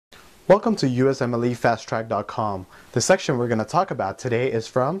Welcome to USMLEFasttrack.com. The section we're going to talk about today is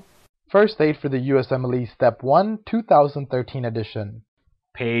from First Aid for the USMLE Step 1, 2013 edition.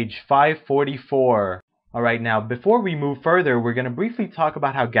 Page 544. Alright, now before we move further, we're going to briefly talk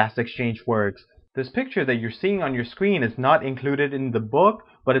about how gas exchange works. This picture that you're seeing on your screen is not included in the book,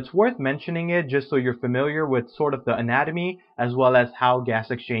 but it's worth mentioning it just so you're familiar with sort of the anatomy as well as how gas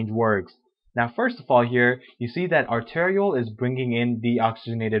exchange works. Now first of all here, you see that arteriole is bringing in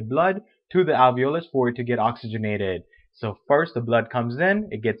deoxygenated blood to the alveolus for it to get oxygenated. So first the blood comes in,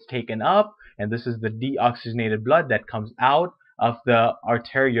 it gets taken up, and this is the deoxygenated blood that comes out of the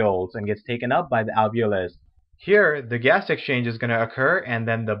arterioles and gets taken up by the alveolus. Here, the gas exchange is going to occur, and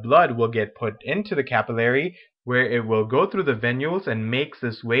then the blood will get put into the capillary where it will go through the venules and makes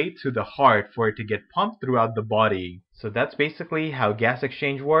its way to the heart for it to get pumped throughout the body. So that's basically how gas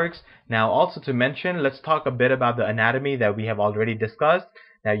exchange works. Now also to mention, let's talk a bit about the anatomy that we have already discussed.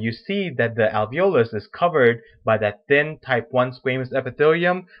 Now you see that the alveolus is covered by that thin type 1 squamous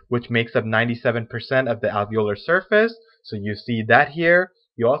epithelium, which makes up 97% of the alveolar surface. So you see that here.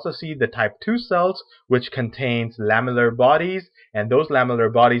 You also see the type 2 cells, which contains lamellar bodies, and those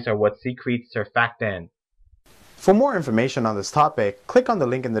lamellar bodies are what secrete surfactant. For more information on this topic, click on the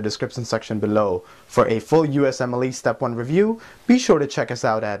link in the description section below. For a full USMLE Step 1 review, be sure to check us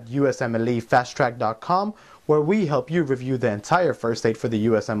out at USMLEFasttrack.com, where we help you review the entire first aid for the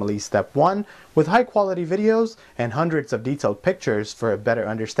USMLE Step 1 with high quality videos and hundreds of detailed pictures for a better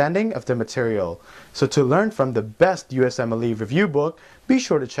understanding of the material. So to learn from the best USMLE review book, be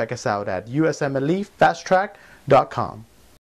sure to check us out at USMLEFasttrack.com.